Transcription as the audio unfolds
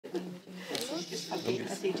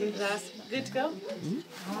That's good to go.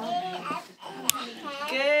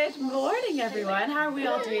 Good morning, everyone. How are we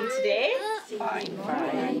all doing today? Fine.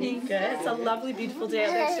 Good. It's a lovely, beautiful day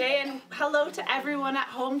out there today. And hello to everyone at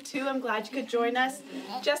home, too. I'm glad you could join us.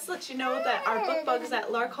 Just to let you know that our book bugs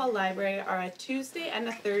at Lark Hall Library are a Tuesday and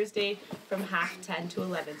a Thursday from 10:30 to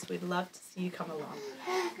 11. So we'd love to see you come along.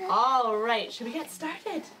 All right. Should we get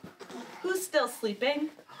started? Who's still sleeping?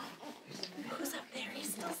 Who's up there?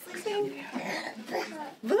 He's still sleeping?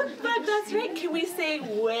 Bookbug, that's right. Can we say,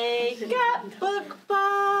 wake up,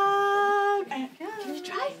 Bookbug? Can you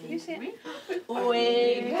try? You say it.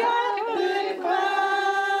 Wake up,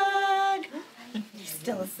 Bookbug. He's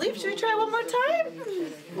still asleep. Should we try one more time?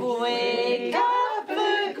 Wake up,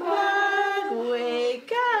 Bookbug.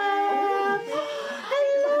 Wake up.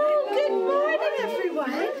 Hello. Good morning,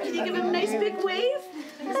 everyone. Can you give him a nice big wave?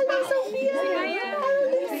 Hello, Sophia.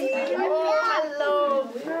 Hello.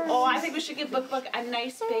 Oh, I think we should give Bookbug a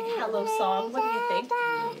nice big hello song. What do you think?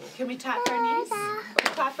 Can we tap our knees or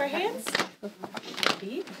clap our hands?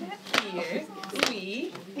 Here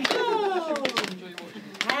we go.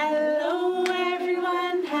 Hello,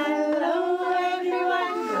 everyone. Hello,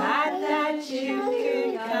 everyone. Glad that you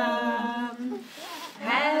could come.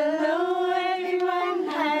 Hello, everyone.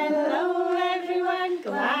 Hello, everyone.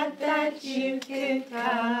 Glad that you could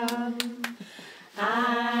come.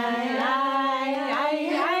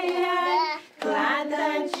 Glad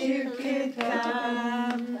that you could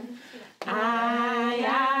come.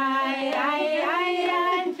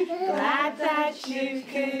 Glad that you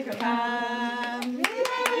could come.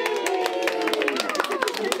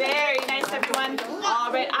 Very nice, everyone.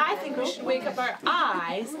 All right, I think we should wake up our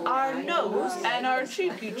eyes, our nose, and our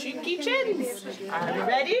cheeky chins. Are we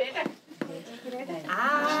ready?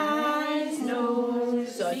 Eyes,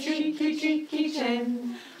 nose, a cheeky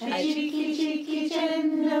chin, a cheeky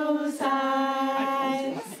chin, nose,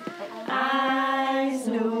 eyes. Eyes,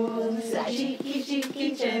 nose, a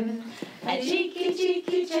cheeky chin, a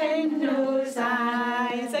cheeky chin, nose,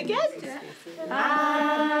 eyes. Again.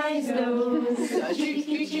 Eyes, nose, a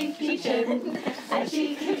cheeky chin, a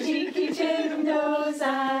cheeky chin, nose,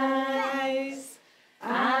 eyes.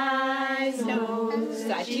 Eyes, nose,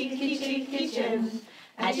 a cheeky chin,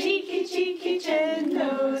 a cheeky chin,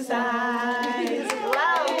 nose, eyes.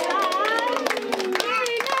 Well done.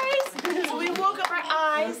 Very nice. So we woke up our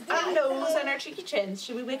eyes, our nose, and our cheeky chins.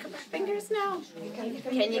 Should we wake up our fingers now?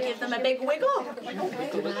 Can you give them a big wiggle?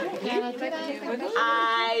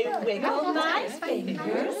 I wiggle my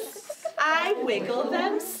fingers. I wiggle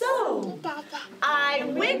them so. I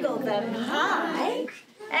wiggle them high.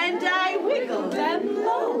 And I wiggle them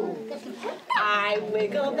low. I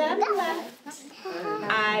wiggle them left.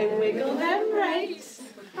 I wiggle them right.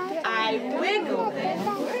 I wiggle them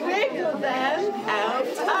out of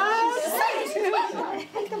sight.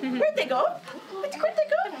 Where'd they go? Where'd they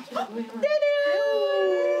go?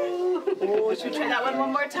 Oh, should we try that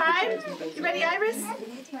one more time? You ready, Iris?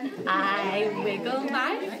 I wiggle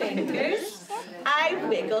my fingers. I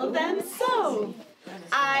wiggle them so.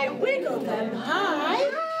 I wiggle them high,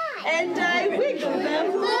 and I wiggle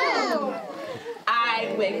them low.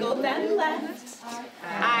 I wiggle them left.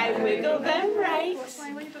 I wiggle them right.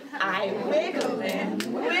 I wiggle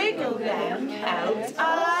them out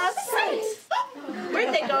of sight.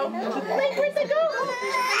 Where'd they go? Where'd they go?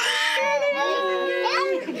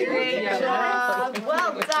 Great job.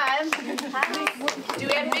 Well done. Do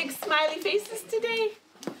we have big smiley faces today?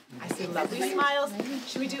 I see lovely smiles.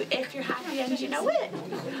 Should we do If You're Happy and You Know It?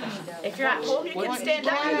 If you're at home, you can stand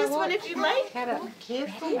up for this one if you'd like. If you're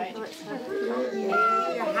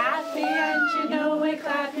happy and you know it,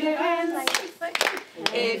 clap your hands.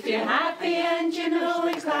 If you're happy and you know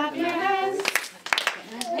it, clap your hands.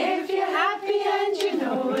 If you're happy and you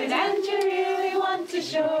know it and you really want to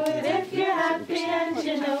show it. If you're happy and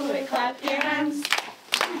you know it, clap your hands.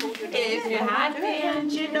 If you're happy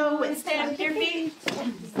and you know it, stamp your feet.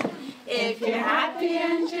 If you're happy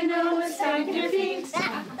and you know it, stamp your feet.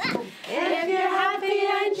 If you're happy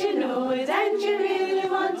and you know it and you really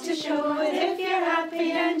want to show it. If you're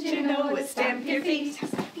happy and you know it, stamp your feet.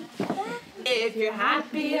 If you're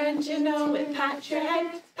happy and you know it, pat your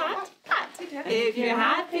head, pat, pat. If you're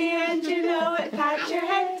happy and you know it, pat your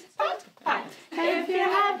head, pat, pat. If you're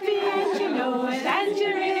happy and you know it and you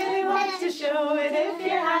really want to show it. If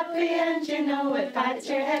you're happy and you know it, pat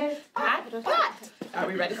your head, pat, pat. Are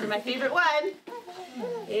we ready for my favorite one?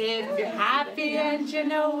 If you're happy and you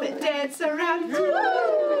know it, dance around.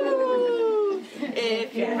 Woo!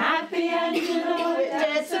 If you're happy and you know it,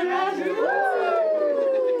 dance around. Woo!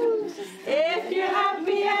 If you're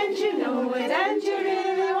happy and you know it and you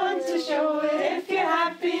really want to show it. If you're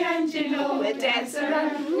happy and and you know it, dance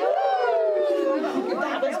around. Woo!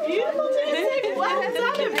 That was beautiful to sing. Well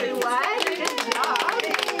done, everyone. Good job.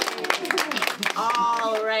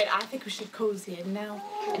 All right, I think we should cozy in now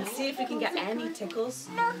and see if we can get any tickles.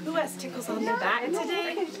 Who has tickles on their back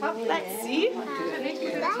today? Let's see.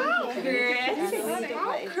 Criss,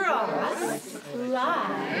 cross,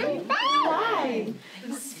 line, line.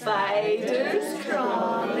 Spiders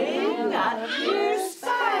crawling up your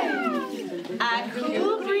spine. A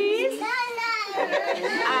cool breeze, a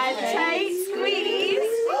tight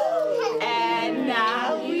squeeze, and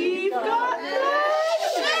now we've got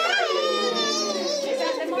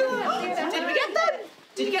Did we get them?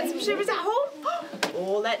 Did you get some shivers at home?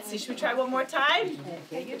 Oh, let's see. Should we try one more time?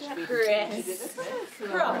 Criss,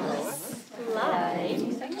 cross,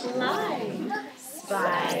 line, line.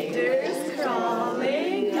 Spiders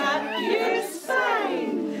crawling up your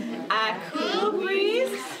spine. A cool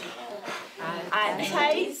breeze, a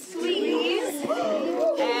tight squeeze,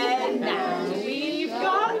 and now we've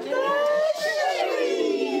got the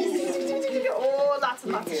shivers. Oh, lots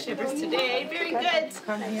and lots of shivers today. Very good.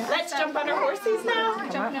 Let's jump on our horses now.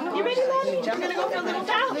 You ready, Lenny? We're going to go for a little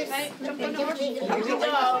bounce. Here we go.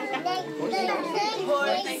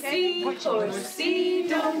 Horsey, horsey,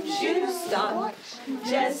 don't you stop.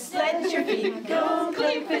 Just let your feet go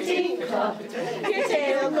clippity-clop. Your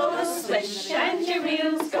tail goes swish and your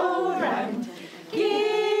wheels go round.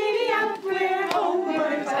 Giddy up, we're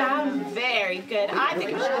homeward bound. Very good. I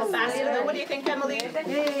think we should go faster though. What do you think, Emily?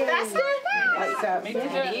 Faster?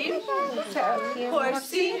 Ready?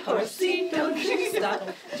 Horsey, horsey, don't you stop.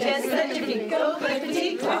 Just let your feet go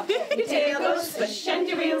clippity-clop. Your tail goes swish and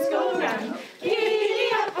your wheels go round.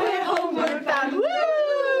 Giddy up, we're homeward bound. Woo!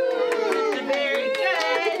 Very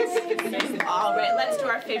good. All right, let's do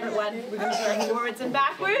our favorite one. We're going to start forwards and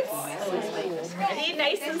backwards. Ready?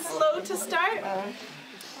 Nice and slow to start.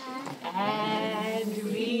 And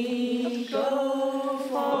we go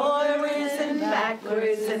forwards and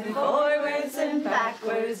backwards and forwards and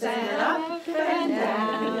backwards and up and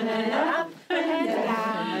down and up and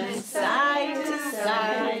down, side to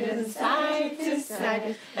side and side to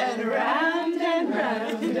side and round and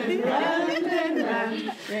round and round and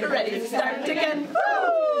round. Ready to start again.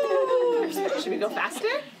 Woo! Should we go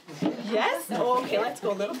faster? Yes? Oh, okay, let's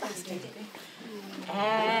go a little faster.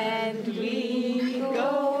 And we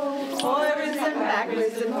go forwards and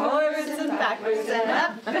backwards and forwards and backwards and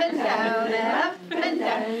up and down and up and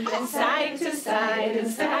down and side to side and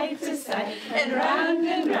side to side and round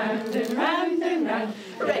and round and round and round.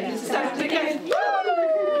 Ready to start again. Woo!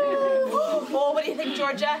 Oh, what do you think,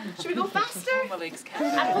 Georgia? Should we go faster?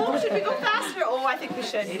 At home, should we go faster? Oh, I think we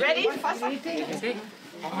should. Ready?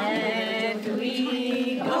 And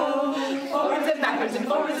we go forwards and backwards and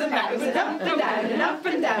forwards and backwards and up and down and up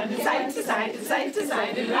and down and side to side and side to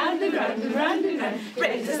side and round and round and round and round.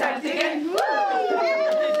 Ready to start again. Woo!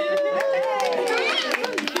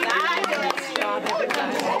 Fabulous job,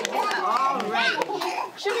 everybody. All right.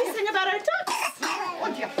 Should we sing about our ducks?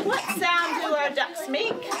 What sound do our ducks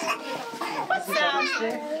make? What sound?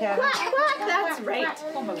 Quack, quack, that's right.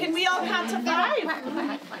 Can we all count to 5?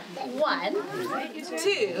 1,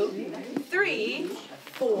 2, 3,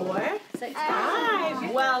 4,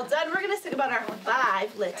 5. Well done. We're going to sing about our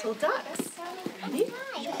 5 little ducks. Ready?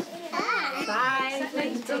 5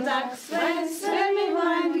 little ducks went swimming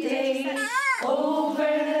one day over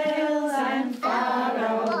the hills and far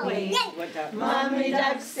away. Mommy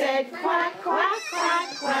duck said quack, quack,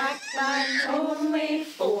 quack, quack, but only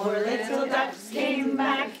 4 little ducks came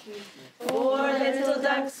back. 4 little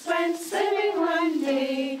ducks went swimming one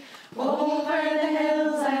day over the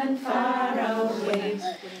hills and far away.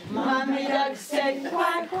 Mommy duck said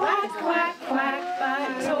quack, quack, quack, quack,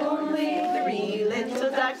 but only 3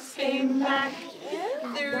 little ducks came back.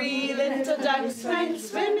 3 little ducks went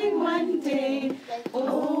swimming one day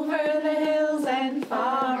over the hills and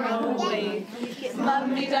far away.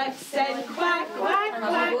 Mommy duck said quack, quack,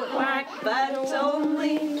 quack, quack, but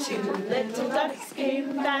only 2 little ducks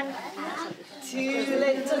came back. 2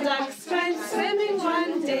 little ducks went swimming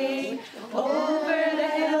one day over the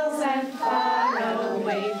hills and far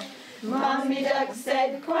away. Mommy duck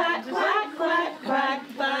said quack, quack, quack, quack,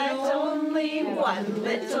 but only 1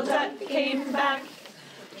 little duck came back.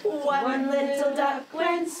 1 little duck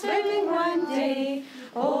went swimming one day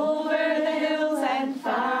over the hills and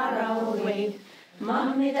far away.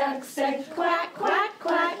 Mommy duck said quack, quack,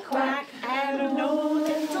 quack, quack, and no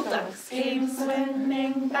little ducks came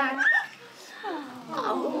swimming back.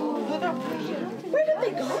 Oh, where did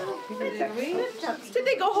they go? Did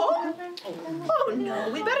they go home? Oh no,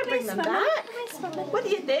 we better bring them back. What do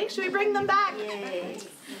you think? Should we bring them back?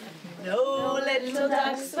 No little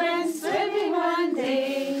ducks went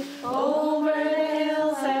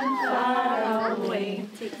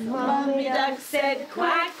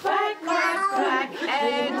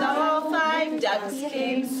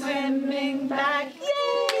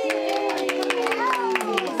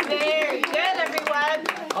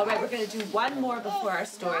going to do one more before our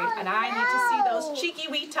story, and I need to see those cheeky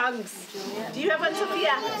wee tongues. Do you have one,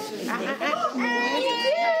 Sophia? You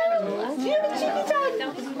do? Do you have a cheeky tongue?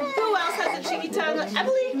 Who else has a cheeky tongue?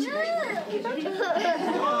 Emily?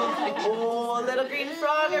 Oh, little green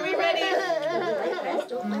frog, are we ready?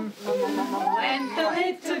 Went the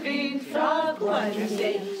little green frog one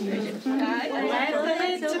day. Went the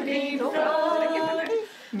little green frog.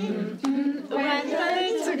 Went the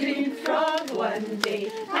little green frog one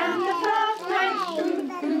day, and the frog went.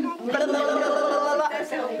 But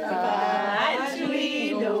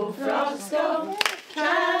we know frogs go.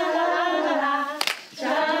 Tra-la-la-la,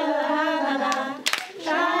 tra-la-la-la,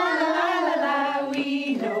 tra-la-la-la.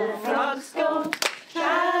 We know frogs go.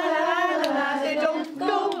 Tra-la-la-la, they don't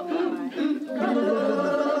go.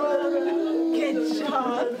 Good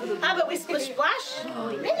job. How about we splish splash?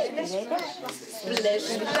 Splish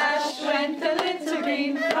splash went the little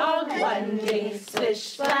green frog one day. Splish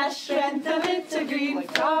splash went the little green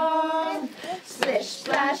frog. Splish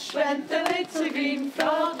splash went the little green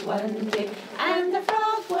frog one day, and the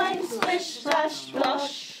frog went splish splash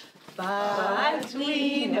splosh. But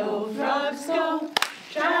we know frogs go.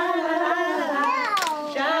 Tra-la-la-la,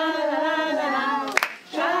 tra-la-la-la,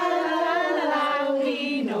 tra-la-la-la.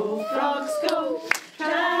 We know frogs go.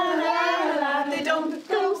 Tra-la-la-la, they don't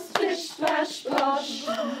go splish splash splosh.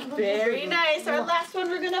 Very nice. Our last one,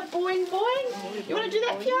 we're gonna boing boing. You wanna do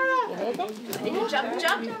that, Kiara? Jump,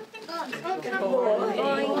 jump.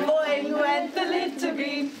 Boing, boing went the little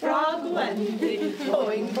green frog one day.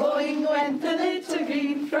 Boing, boing went the little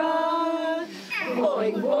green frog.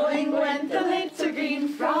 Boing, boing went the little green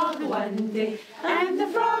frog one day, and the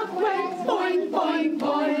frog went boing, boing,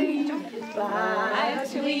 boing. But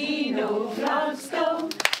we know frogs go.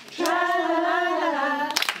 Tra-la-la-la,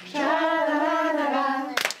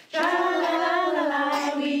 tra-la-la-la, tra-la-la-la.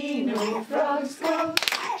 We know frogs go.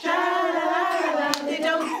 Tra-la-la-la, they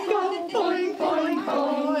don't go boing, boing,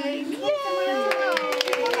 boing. Yay!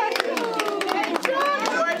 Good job,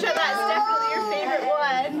 Georgia. That's definitely your favorite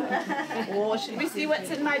one. Oh, should we see what's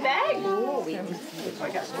in my bag? Oh, I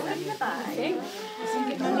got some in the bag.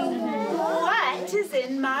 What is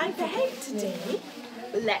in my bag today?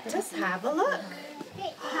 Let us have a look.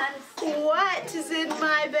 What is in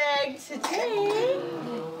my bag today?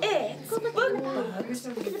 It's Bookbug's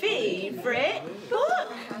favorite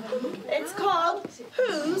book. It's called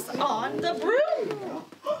Who's on the Broom?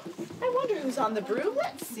 I wonder who's on the broom.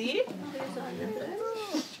 Let's see.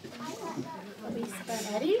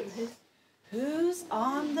 Ready? Who's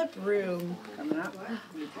on the broom?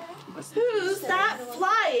 Who's that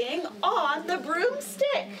flying on the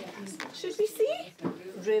broomstick? Should we see?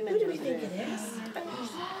 Who do we think it is?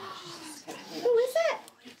 Who is it?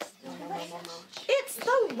 It's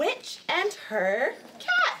the witch and her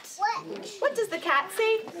cat. What does the cat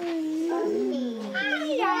say?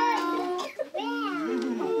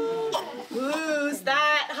 Who's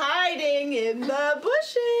that hiding in the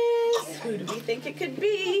bushes? Who do we think it could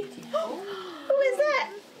be? Who is it?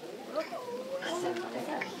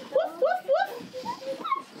 Woof, woof, woof.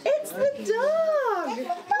 It's the dog.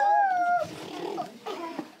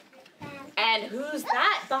 And who's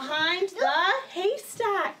that behind the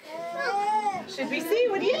haystack? Should we see?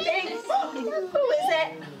 What do you think? Who is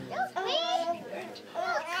it?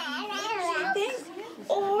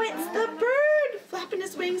 Oh, it's the bird flapping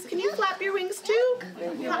his wings. Can you flap your wings too?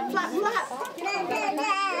 Flap, flap, flap.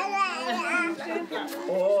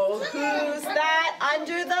 Oh, who's that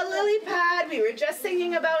under the lily pad? We were just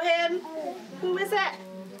singing about him. Who is it?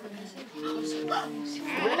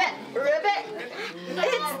 Ribbit, ribbit.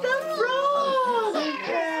 It's the frog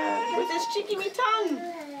with his cheeky wee tongue.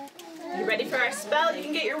 You ready for our spell? You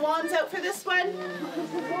can get your wands out for this one.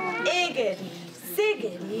 Iggity,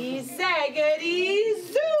 ziggity, zaggity,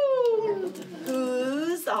 zoom.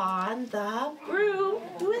 Who's on the broom?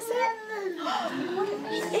 Who is it?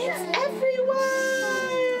 It's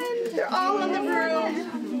everyone. They're all on the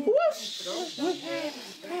broom. Whoosh.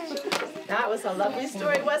 That was a lovely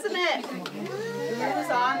story, wasn't it? Who's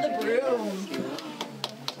on the broom?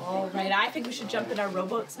 All right, I think we should jump in our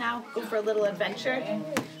rowboats now, go for a little adventure.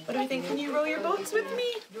 What do we think? Can you row your boats with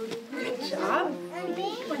me? Good job.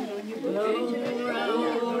 Row,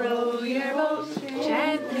 row, row your boat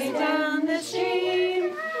gently down the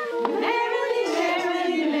stream. Merrily,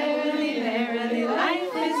 merrily, merrily, merrily,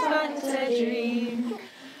 life is but a dream.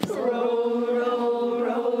 Row, row,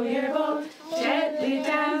 row your boat gently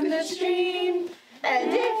down the stream.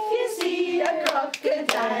 And if you see a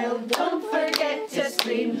crocodile, don't forget to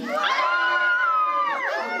scream.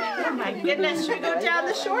 Oh my goodness, should we go down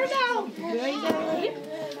the shore now? Ready?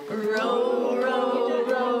 Row, row,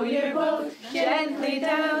 row your boat gently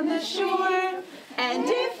down the shore. And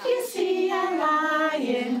if you see a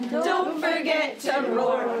lion, don't forget to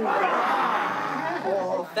roar.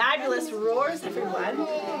 Oh, fabulous roars, everyone.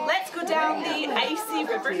 Let's go down the icy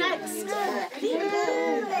river next. Ready?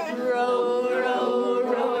 Row, row,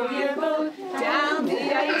 row your boat down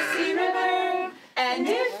the icy river. And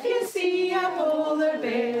if you see a polar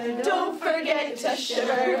bear, don't forget to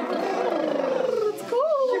shiver. It's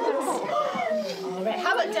cool. All right,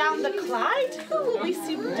 how about down the Clyde? Who will we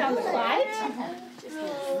see down the Clyde?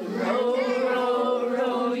 Row, row,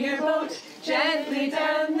 row your boat gently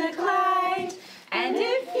down the Clyde. And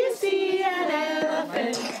if you see an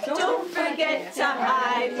elephant, don't forget to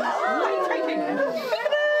hide. Oh, very good.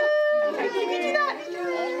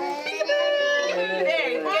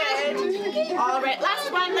 All right,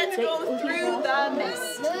 last one. Let's go through the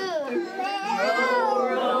mist. Row,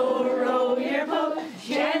 row, row your boat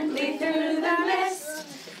gently through the mist.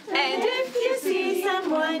 And if you see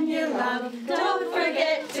someone you love, don't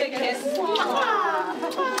forget to kiss.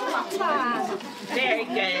 Very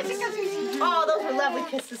good. Oh, those were lovely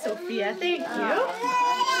kisses, Sophia. Thank you.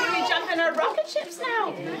 Should we jump in our rocket ships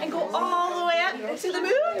now and go all the way up to the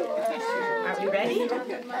moon? Are we ready?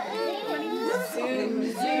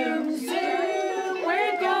 Zoom, zoom, zoom.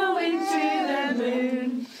 We're going to the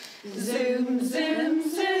moon. Zoom, zoom,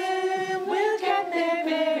 zoom. We'll get there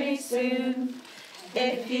very soon.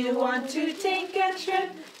 If you want to take a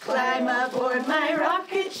trip, climb aboard my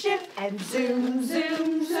rocket ship and zoom,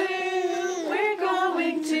 zoom, zoom. We're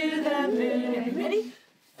going to the moon. Are you ready?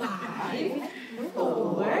 5,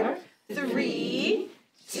 4, 3,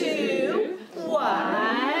 2, 1.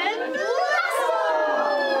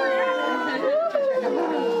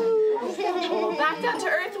 Back down to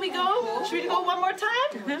earth we go. Should we go one more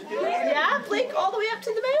time? Yeah, blink all the way up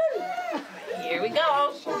to the moon. Here we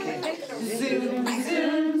go. Zoom,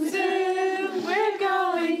 zoom, zoom. We're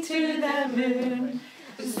going to the moon.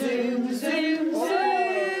 Zoom, zoom,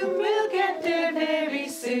 zoom. We'll get there very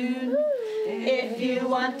soon. If you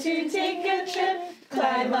want to take a trip,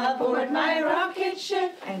 climb aboard my rocket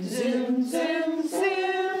ship and zoom, zoom,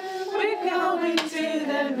 zoom. We're going to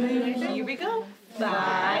the moon. Here we go.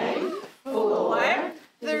 5, 4,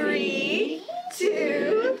 3,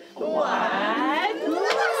 2, 1.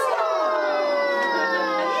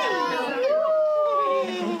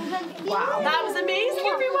 Wow, that was amazing,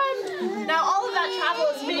 everyone. Now all of that travel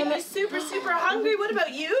has made me super, super hungry. What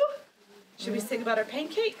about you? Should we sing about our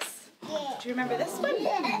pancakes? Do you remember this one? You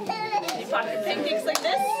pop your pancakes like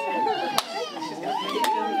this.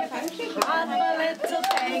 Pop a little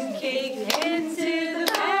pancake into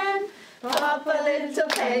the pan. Pop a little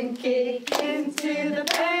pancake into the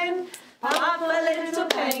pan. Pop a little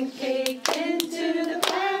pancake into the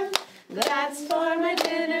pan. That's for my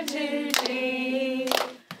dinner today.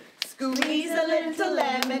 Squeeze a little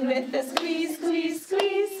lemon with a squeeze, squeeze,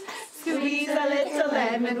 squeeze. Squeeze a little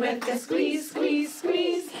lemon with a squeeze, squeeze,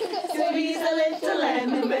 squeeze. Squeeze a little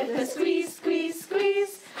lemon with a squeeze, squeeze,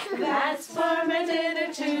 squeeze. That's for my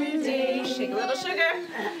dinner today. Shake a little sugar.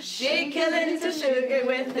 Shake a little sugar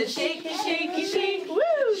with the shaky, shaky, shake.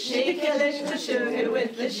 Woo! Shake a little sugar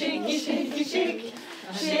with the shaky, shaky, shake.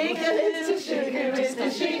 Shake a little sugar with the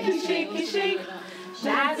shaky, shaky, shake.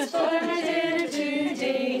 That's for my dinner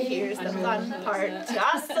today. Here's the fun part.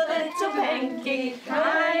 Toss a little pancake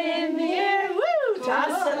high in the air. Woo!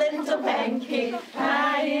 Toss a little pancake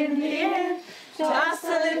high in the air. Toss a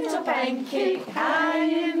little pancake high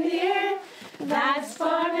in the air. That's for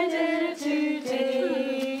my dinner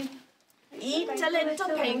today. Eat a little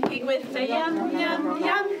pancake with a yum, yum,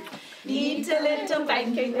 yum. Eat a little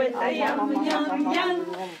pancake with a yum, yum,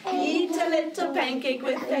 yum. Eat a little pancake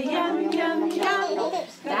with a yum, yum, yum.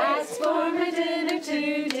 That's for my dinner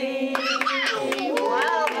today.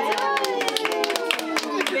 Well done.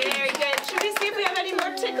 Very good. Should we see if we have any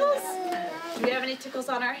more tickles? Do we have any tickles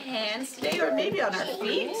on our hands today or maybe on our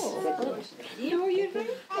feet? Ready?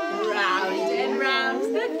 Round and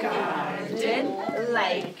round the garden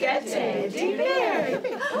like a teddy bear.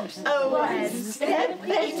 Oh, 1 step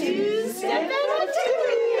and 2 step and a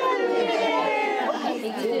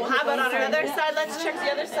 2. How about on our other side? Let's check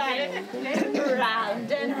the other side.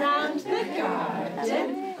 Round and round the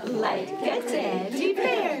garden like a teddy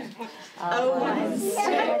bear. Oh, 1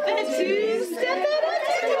 step and 2 step and a 2.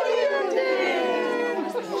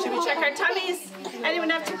 Should we check our tummies? Anyone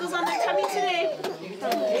have tickles on their tummy today?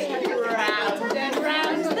 Round and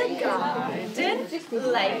round the garden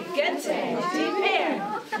like a teddy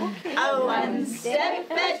bear. Oh, 1 step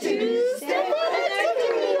and 2 step and a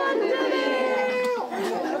 3 under there.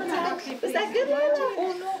 Was that good,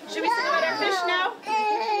 Lila? Should we sing about our fish now?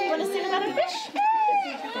 Want to sing about our fish?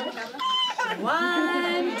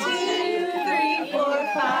 1, 2.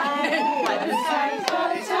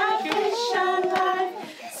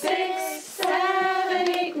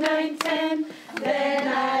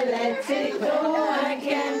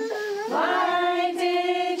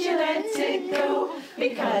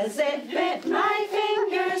 because it bit my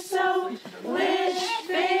finger so. Which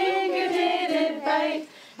finger did it bite?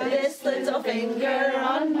 This little finger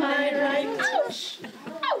on my right. Ouch!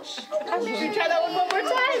 Ouch! Should we try that one more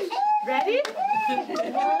time? Ready? 1,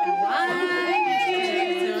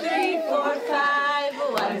 2, 3, 4, 5.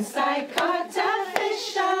 Once I caught a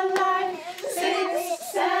fish alive.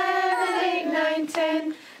 6, 7, 8, 9,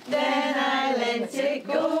 10. Then I let it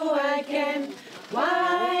go again.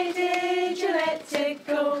 Why did you let it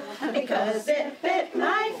go? Because it bit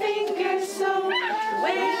my finger so.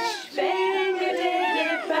 Which finger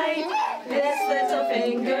did it bite? This little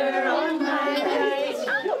finger on my right.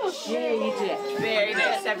 Yeah, you did. Very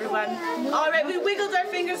nice, everyone. All right, we wiggled our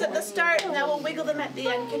fingers at the start. Now we'll wiggle them at the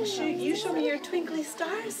end. Can you show me your twinkly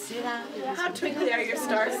stars? How twinkly are your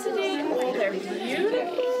stars today? Oh, they're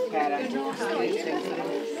beautiful.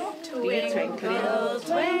 Twinkle,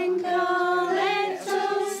 twinkle,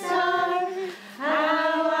 little star,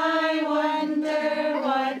 how I wonder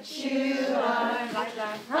what you are.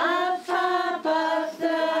 Up above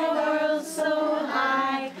the world so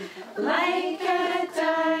high, like a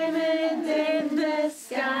diamond in the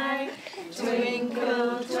sky.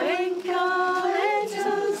 Twinkle, twinkle,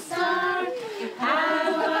 little star,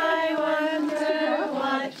 how I wonder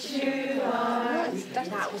what you are.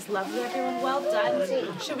 That was lovely, everyone. Well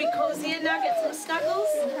done. Should we cozy in now, get some snuggles?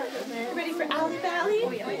 Ready for Ally Bally?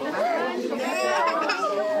 Ally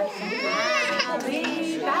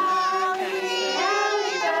Bally,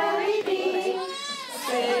 Ally Bally bee,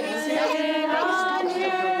 sitting on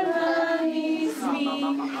your mummy's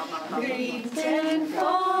knee, greeting for a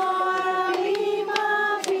wee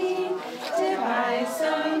bobby to buy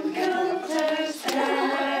some Coulter's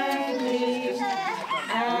candy.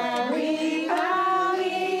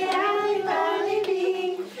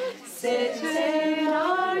 Sitting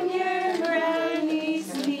on your granny's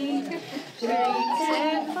knee,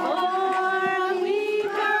 waiting for a wee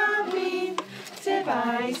bobby to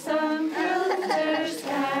buy some Coulter's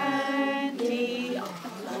candy. Oh,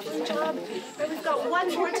 lovely job. But we've got one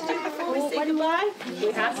more to do before we say goodbye.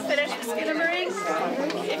 We have to finish the Skinnamarink.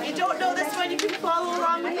 If you don't know this one, you can follow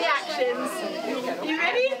along with the actions. You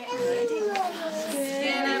ready?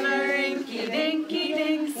 Skinnamarink-y dinky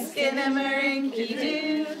dink, Skinnamarink-y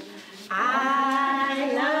doo.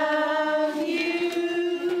 I love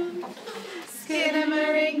you.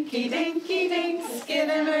 Skinnamarink-y dinky dink,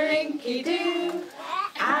 Skinnamarink-y doo.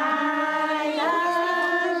 I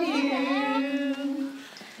love you.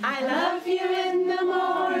 I love you in the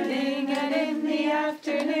morning and in the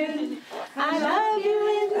afternoon. I love you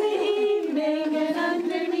in the evening and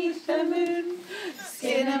underneath the moon.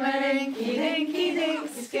 Skinnamarink-y dinky dink,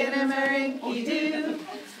 Skinnamarink-y doo.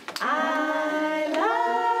 I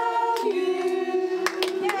love you.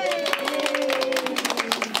 Yay!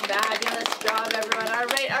 Fabulous job, everyone. All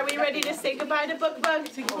right, are we ready to say goodbye to Bookbug?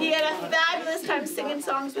 He had a fabulous time singing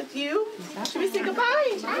songs with you. Should we say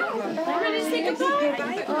goodbye? Ready to say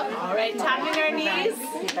goodbye? All right, tapping our knees.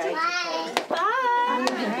 Bye.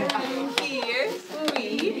 Here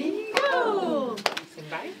we go.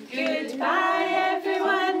 Goodbye,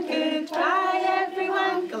 everyone. Goodbye,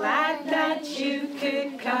 everyone. Glad that you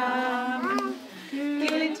could come.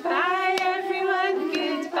 Goodbye, everyone.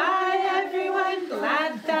 Goodbye, everyone.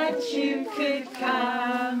 Glad that you could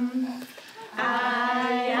come. I'm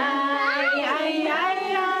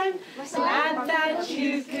glad that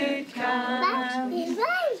you could come.